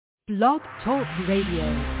Blog Talk Radio.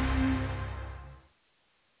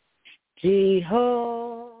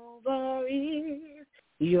 Jehovah is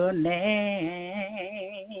your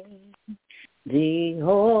name.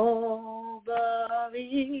 Jehovah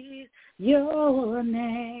is your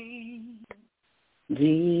name.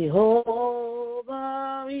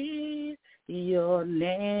 Jehovah is your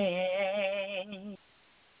name.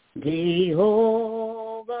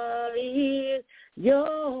 Jehovah is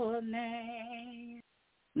your name.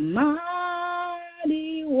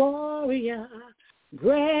 Mighty warrior,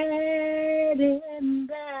 great in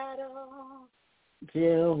battle,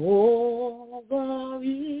 Jehovah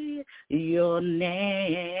is your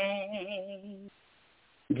name.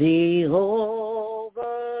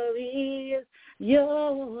 Jehovah is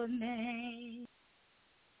your name.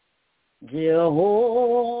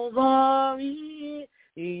 Jehovah is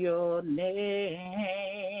your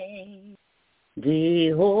name.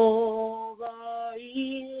 Jehovah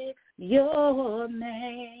is your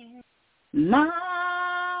name.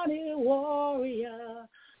 Mighty warrior,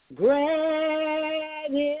 great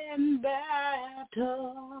in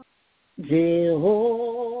battle,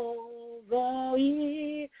 Jehovah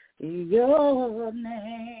is your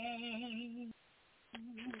name.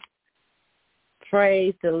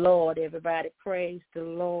 Praise the Lord, everybody. Praise the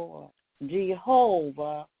Lord.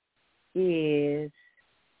 Jehovah is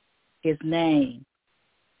his name.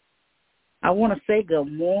 I want to say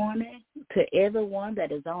good morning to everyone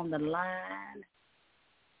that is on the line.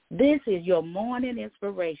 This is your morning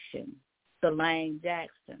inspiration, Delane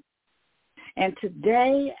Jackson. And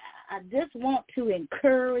today, I just want to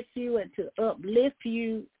encourage you and to uplift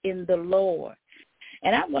you in the Lord.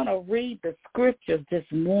 And I'm going to read the scriptures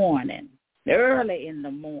this morning, early in the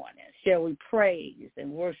morning. Shall we praise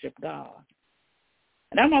and worship God?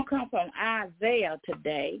 And I'm going to come from Isaiah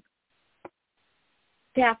today,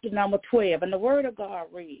 chapter number 12. And the word of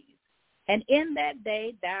God reads, "And in that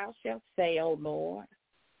day thou shalt say, O Lord,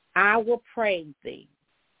 I will praise thee.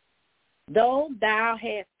 Though thou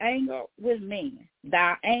hast anger with me,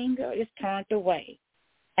 thy anger is turned away,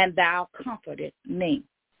 and thou comfortest me.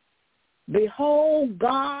 Behold,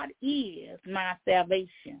 God is my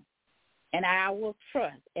salvation, and I will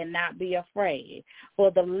trust and not be afraid.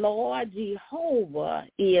 For the Lord Jehovah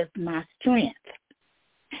is my strength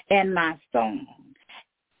and my song.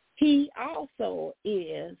 He also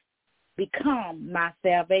is become my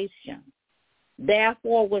salvation.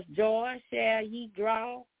 Therefore with joy shall ye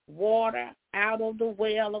draw water out of the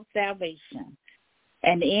well of salvation.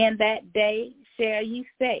 And in that day shall ye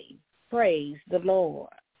say, Praise the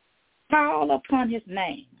Lord. Call upon his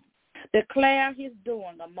name. Declare his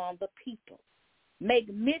doing among the people. Make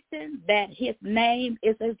mention that his name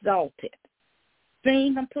is exalted.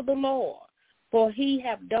 Sing unto the Lord, for he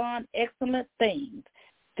hath done excellent things.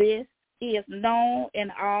 This is known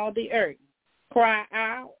in all the earth. Cry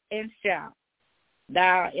out and shout,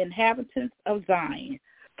 thou inhabitants of Zion,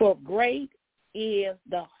 for great is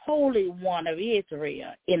the Holy One of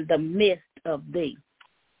Israel in the midst of thee."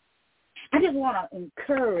 I just want to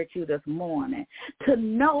encourage you this morning to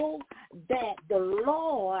know that the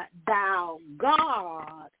Lord, thou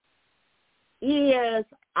God, is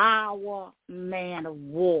our man of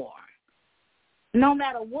war. No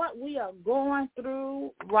matter what we are going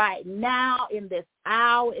through right now in this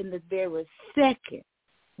hour, in this very second,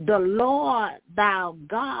 the Lord, thou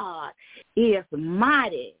God, is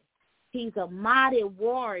mighty. He's a mighty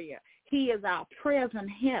warrior. He is our present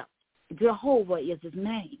help. Jehovah is his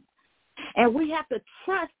name. And we have to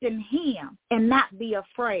trust in him and not be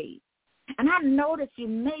afraid. And I know that you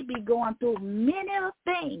may be going through many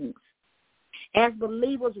things. As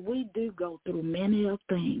believers, we do go through many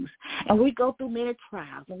things. And we go through many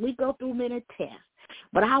trials. And we go through many tests.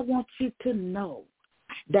 But I want you to know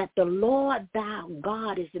that the Lord, thou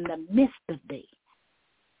God, is in the midst of thee.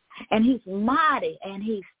 And he's mighty, and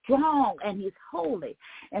he's strong, and he's holy.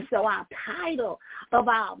 And so our title of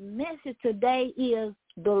our message today is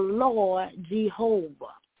the Lord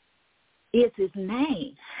Jehovah. It's his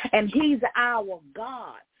name. And he's our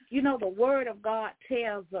God. You know, the word of God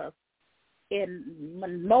tells us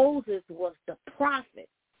when Moses was the prophet,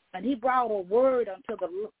 and he brought a word unto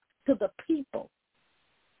the people.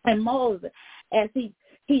 And Moses, as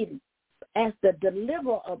as the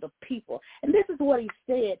deliverer of the people. And this is what he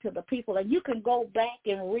said to the people. And you can go back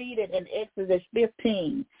and read it in Exodus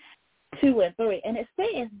 15, 2 and 3. And it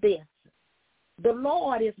says this, "The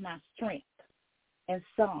Lord is my strength and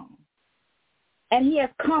song, and he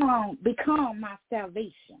has become my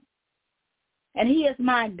salvation. And he is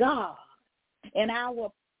my God, and I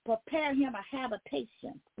will prepare him a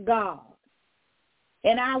habitation, God,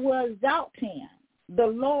 and I will exalt him. The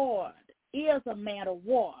Lord is a man of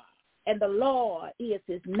war. and the Lord is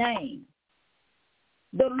his name.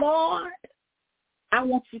 The Lord, I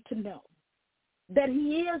want you to know that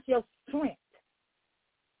he is your strength,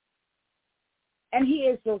 and he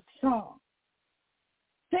is your song.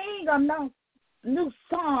 Sing a new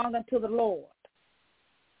song unto the Lord.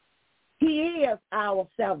 He is our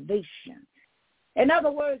salvation. In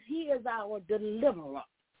other words, he is our deliverer.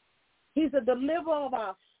 He's the deliverer of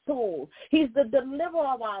our soul. He's the deliverer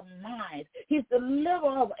of our minds. He's the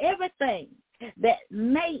deliverer of everything that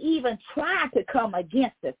may even try to come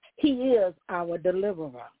against us. He is our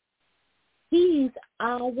deliverer. He's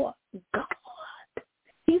our God.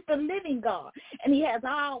 He's the living God, and he has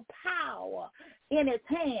all power in his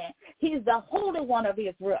hand. He's the Holy One of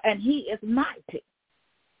Israel, and he is mighty.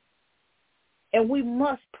 And we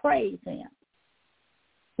must praise him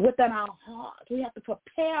within our hearts. We have to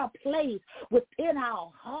prepare a place within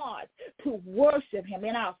our hearts to worship him,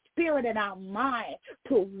 in our spirit and our mind,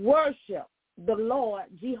 to worship the Lord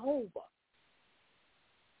Jehovah.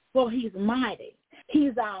 For he's mighty.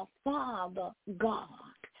 He's our Father God.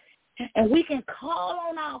 And we can call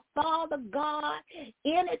on our Father God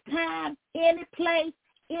anytime, any place,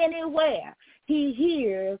 anywhere. He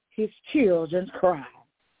hears his children's cry.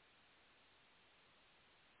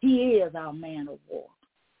 He is our man of war.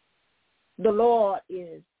 The Lord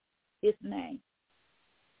is his name.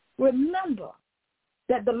 Remember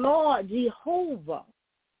that the Lord Jehovah,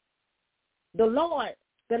 the Lord,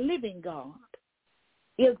 the living God,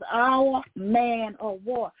 is our man of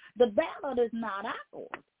war. The battle is not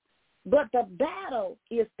ours, but the battle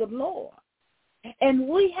is the Lord. And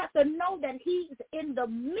we have to know that he's in the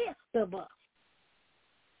midst of us,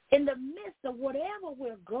 in the midst of whatever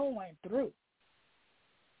we're going through.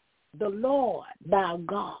 The Lord, thou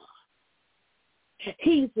God,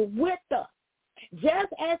 he's with us,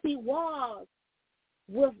 just as he was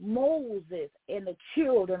with Moses and the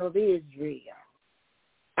children of Israel.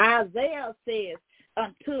 Isaiah says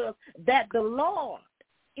unto us that the Lord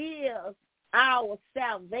is our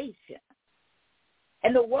salvation.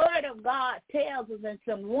 And the word of God tells us in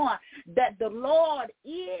Psalm 1 that the Lord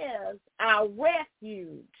is our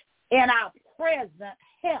refuge and our present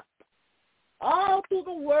help. All through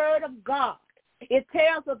the word of God, it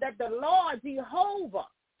tells us that the Lord Jehovah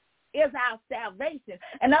is our salvation.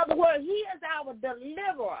 In other words, he is our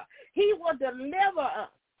deliverer. He will deliver us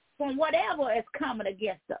from whatever is coming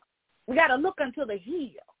against us. We got to look unto the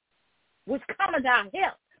hill, which cometh our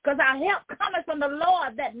help, because our help cometh from the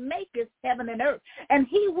Lord that maketh heaven and earth, and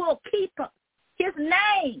he will keep us. His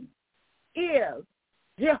name is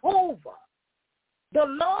Jehovah. The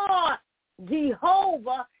Lord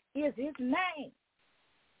Jehovah is his name.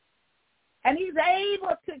 And he's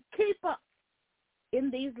able to keep us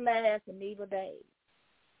in these last and evil days.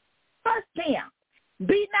 Trust him.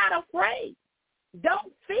 Be not afraid.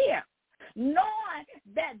 Don't fear, knowing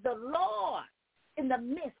that the Lord in the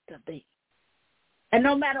midst of thee. And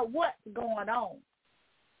no matter what's going on,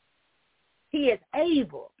 he is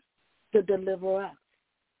able to deliver us.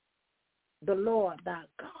 The Lord thy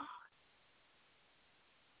God.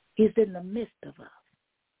 He's in the midst of us.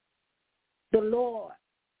 The Lord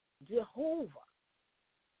Jehovah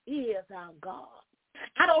is our God.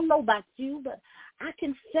 I don't know about you, but I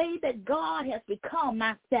can say that God has become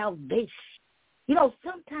my salvation. You know,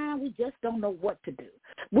 sometimes we just don't know what to do.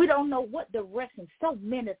 We don't know what direction. So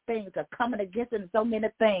many things are coming against us, and so many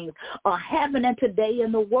things are happening today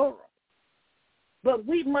in the world. But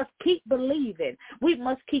we must keep believing. We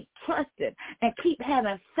must keep trusting and keep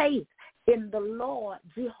having faith in the Lord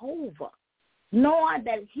Jehovah, knowing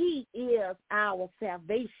that he is our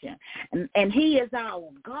salvation, and he is our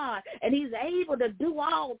God, and he's able to do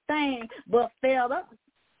all things but fail us.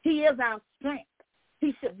 He is our strength.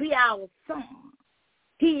 He should be our song.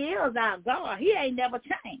 He is our God. He ain't never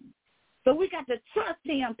changed. So we got to trust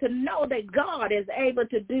him to know that God is able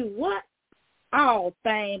to do what? All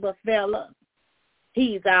things but fail us.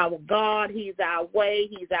 He's our God. He's our way.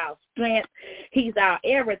 He's our strength. He's our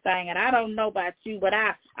everything. And I don't know about you, but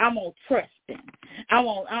I'm going to trust him. I'm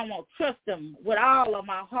going to trust him with all of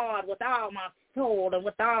my heart, with all my soul, and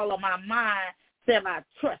with all of my mind. Till I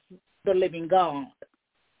trust the living God.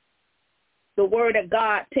 The word of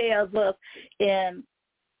God tells us in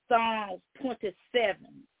Psalms 27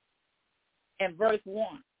 and verse 1.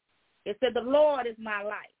 It said, the Lord is my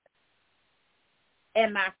light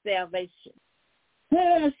and my salvation.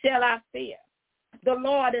 Whom shall I fear? The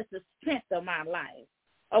Lord is the strength of my life.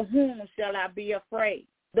 Of whom shall I be afraid?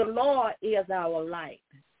 The Lord is our light,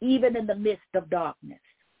 even in the midst of darkness.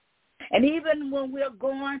 And even when we're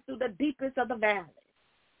going through the deepest of the valleys,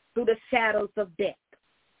 through the shadows of death,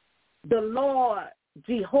 the Lord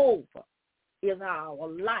Jehovah is our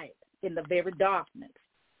light in the very darkness.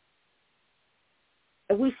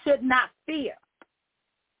 And we should not fear,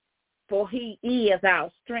 for he is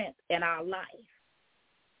our strength and our life.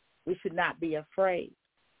 We should not be afraid.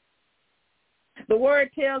 The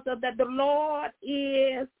word tells us that the Lord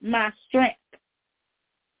is my strength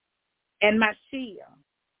and my shield,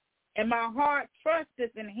 and my heart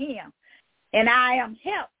trusteth in him, and I am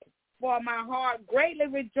helped, for my heart greatly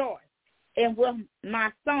rejoiced, and with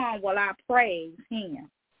my song will I praise him.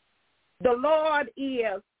 The Lord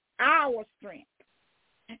is our strength,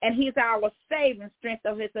 and he's our saving strength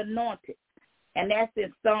of his anointed. And that's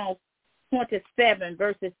in Psalms 27,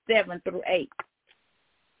 verses 7 through 8.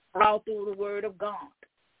 All through the word of God.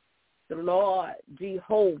 The Lord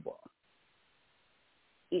Jehovah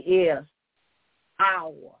is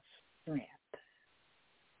our strength.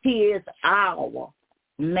 He is our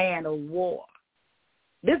man of war.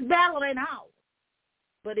 This battle ain't ours,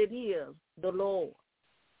 but it is the Lord.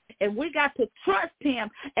 And we got to trust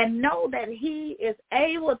him and know that he is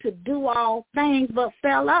able to do all things but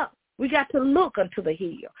fail up. We got to look unto the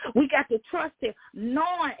hill. We got to trust him,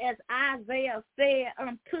 knowing, as Isaiah said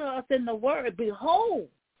unto us in the word, behold,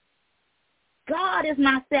 God is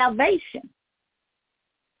my salvation,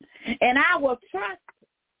 and I will trust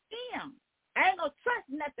him. I ain't going to trust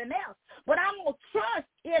nothing else, but I'm going to trust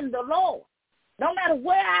in the Lord, no matter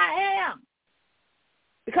where I am,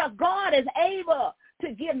 because God is able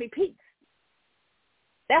to give me peace.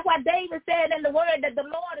 That's why David said in the word that the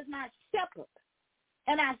Lord is my shepherd,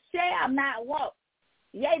 and I shall not walk.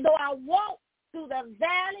 Yea, though I walk through the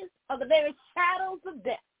valleys of the very shadows of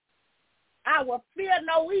death, I will fear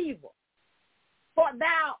no evil, for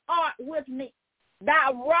thou art with me.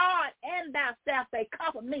 Thy rod and thy staff, they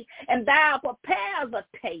comfort me, and thou prepares a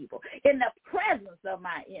table in the presence of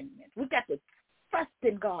my enemies. We got to trust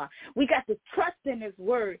in God. We got to trust in his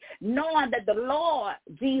word, knowing that the Lord,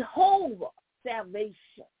 Jehovah,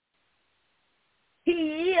 salvation,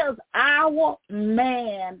 he is our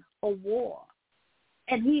man of war,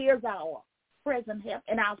 and he is our present help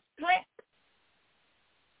and our strength.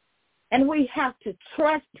 And we have to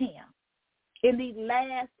trust him in these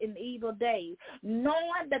last and evil days,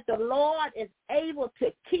 knowing that the Lord is able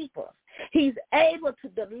to keep us. He's able to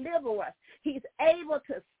deliver us. He's able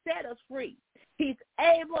to set us free. He's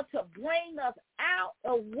able to bring us out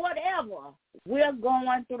of whatever we're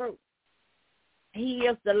going through. He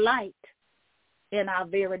is the light in our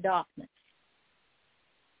very darkness.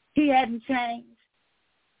 He hadn't changed.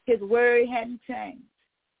 His word hadn't changed.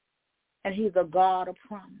 And he's a God of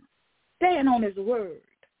promise. Stand on his word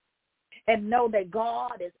and know that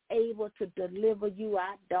God is able to deliver you.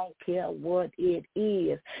 I don't care what it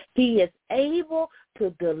is. He is able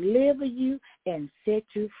to deliver you and set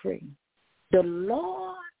you free. The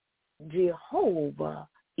Lord Jehovah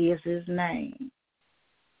is his name.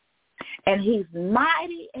 And he's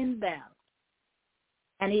mighty in battle.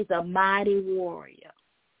 And he's a mighty warrior.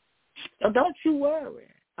 So don't you worry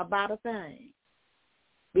about a thing,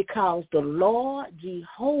 because the Lord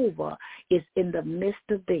Jehovah is in the midst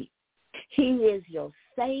of thee. He is your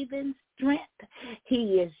saving strength.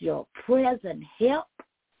 He is your present help.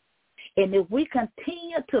 And if we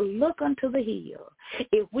continue to look unto the hill,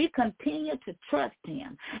 if we continue to trust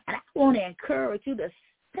him, and I want to encourage you to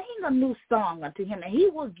sing a new song unto him, and he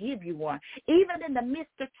will give you one. Even in the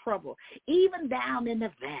midst of trouble, even down in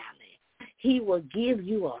the valley, he will give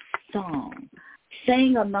you a song.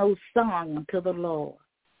 Sing a new song unto the Lord.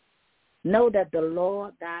 Know that the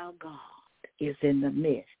Lord thy God is in the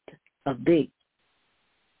midst of thee.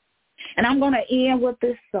 And I'm going to end with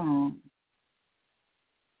this song.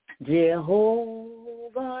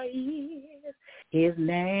 Jehovah is his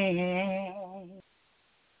name.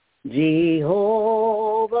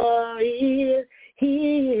 Jehovah is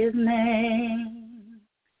his name.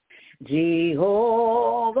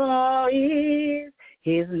 Jehovah is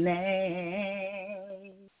his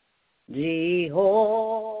name.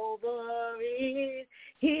 Jehovah is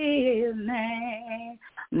his name.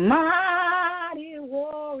 Mighty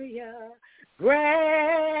warrior,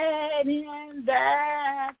 great in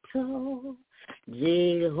battle.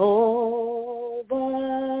 Jehovah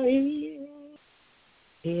is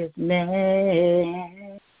his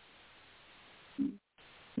name.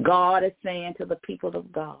 God is saying to the people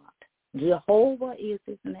of God, Jehovah is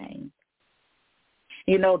his name.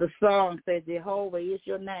 You know, the song says, Jehovah is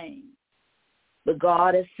your name. But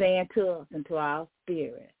God is saying to us and to our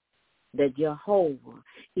spirit that Jehovah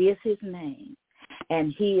is his name,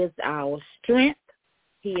 and he is our strength.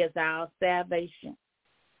 He is our salvation.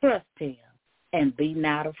 Trust him and be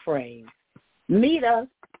not afraid. Meet us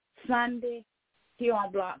Sunday here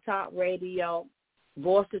on Block Talk Radio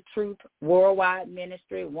Voice of Truth Worldwide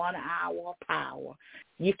Ministry, 1 hour of power.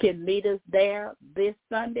 You can meet us there this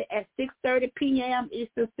Sunday at 6:30 p.m.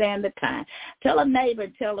 Eastern Standard Time. Tell a neighbor,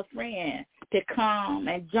 tell a friend to come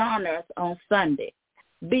and join us on Sunday.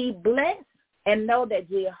 Be blessed and know that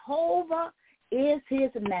Jehovah is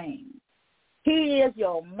his name. He is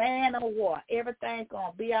your man of war. Everything's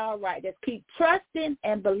going to be all right. Just keep trusting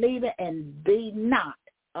and believing and be not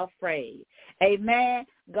afraid. Amen.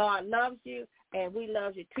 God loves you, and we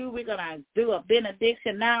love you too. We're going to do a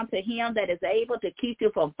benediction now to him that is able to keep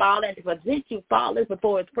you from falling, to present you faultless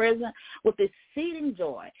before his presence with exceeding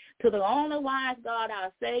joy. To the only wise God,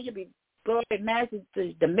 our Savior, be glory,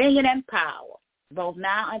 majesty, dominion, and power, both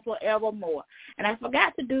now and forevermore. And I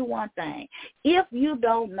forgot to do one thing. If you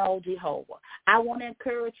don't know Jehovah, I want to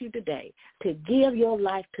encourage you today to give your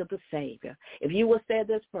life to the Savior. If you will say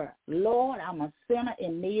this prayer, Lord, I'm a sinner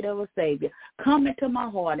in need of a Savior. Come into my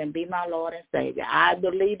heart and be my Lord and Savior. I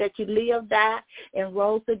believe that you lived, died, and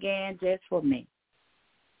rose again just for me.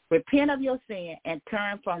 Repent of your sin and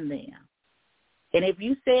turn from them. And if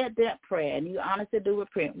you said that prayer and you honestly do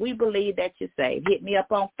repent, we believe that you're saved. Hit me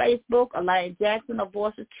up on Facebook, Elaine Jackson, A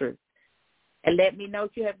Voice of Truth, and let me know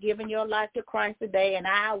that you have given your life to Christ today, and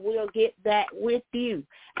I will get that with you.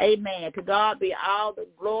 Amen. To God be all the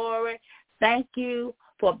glory. Thank you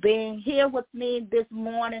for being here with me this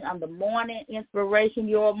morning on the Morning Inspiration,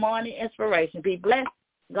 your Morning Inspiration. Be blessed.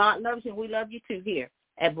 God loves you, and we love you too here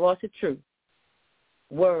at Voice of Truth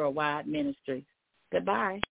Worldwide Ministries. Goodbye.